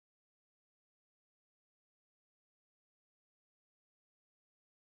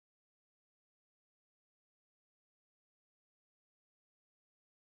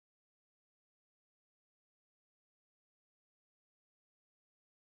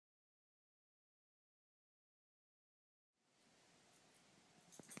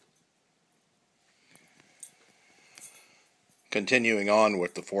Continuing on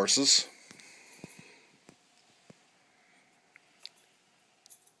with the forces,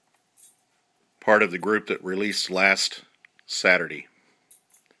 part of the group that released last Saturday.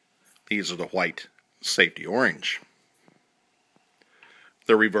 These are the white safety orange.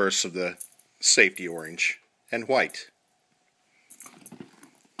 The reverse of the safety orange and white.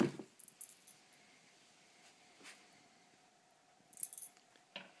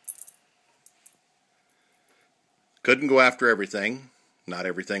 Couldn't go after everything. Not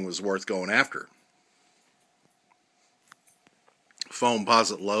everything was worth going after.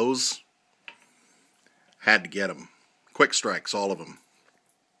 Foamposite lows. Had to get them. Quick strikes, all of them.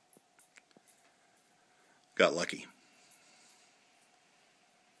 Got lucky.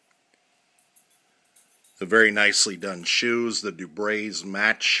 The very nicely done shoes. The Dubrays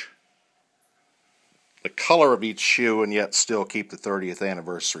match the color of each shoe and yet still keep the 30th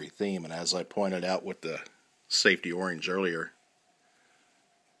anniversary theme. And as I pointed out with the safety orange earlier,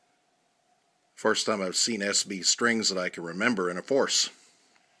 first time I've seen SB strings that I can remember in a force.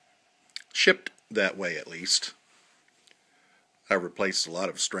 Shipped that way, at least. I've replaced a lot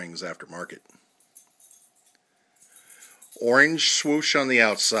of strings aftermarket. Orange swoosh on the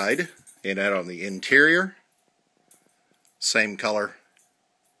outside, and that on the interior. Same color.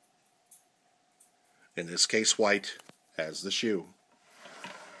 In this case, white as the shoe.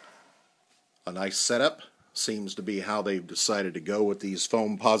 A nice setup. Seems to be how they've decided to go with these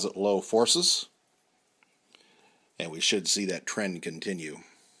Foamposite low forces. And we should see that trend continue.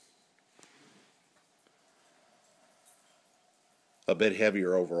 A bit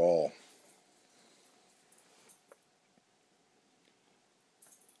heavier overall.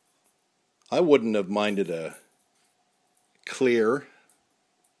 I wouldn't have minded a clear.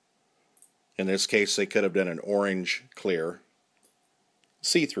 In this case, they could have done an orange clear.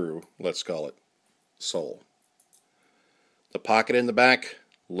 See-through, let's call it. Sole. The pocket in the back,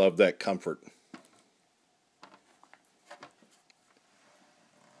 love that comfort.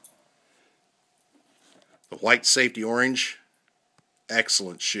 The white safety orange,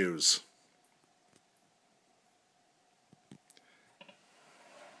 excellent shoes.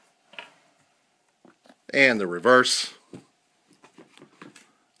 And the reverse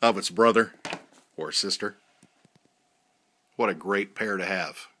of its brother or sister. What a great pair to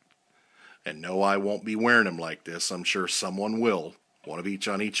have. And no, I won't be wearing them like this. I'm sure someone will. One of each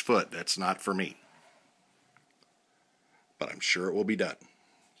on each foot. That's not for me. But I'm sure it will be done.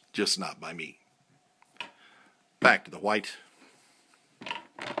 Just not by me. Back to the white.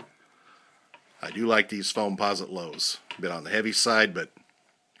 I do like these Foamposite lows. A bit on the heavy side, but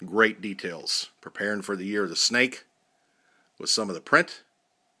great details. Preparing for the year of the snake with some of the print.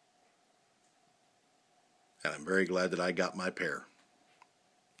 And I'm very glad that I got my pair.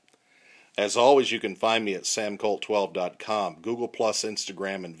 As always, you can find me at samcolt12.com, Google+,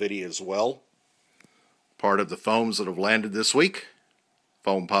 Instagram, and Vidya as well. Part of the foams that have landed this week.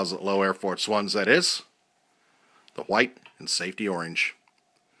 Foamposite low Air Force Ones, that is. The white and safety orange.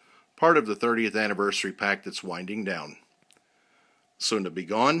 Part of the 30th anniversary pack that's winding down. Soon to be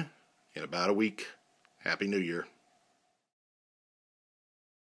gone in about a week. Happy New Year.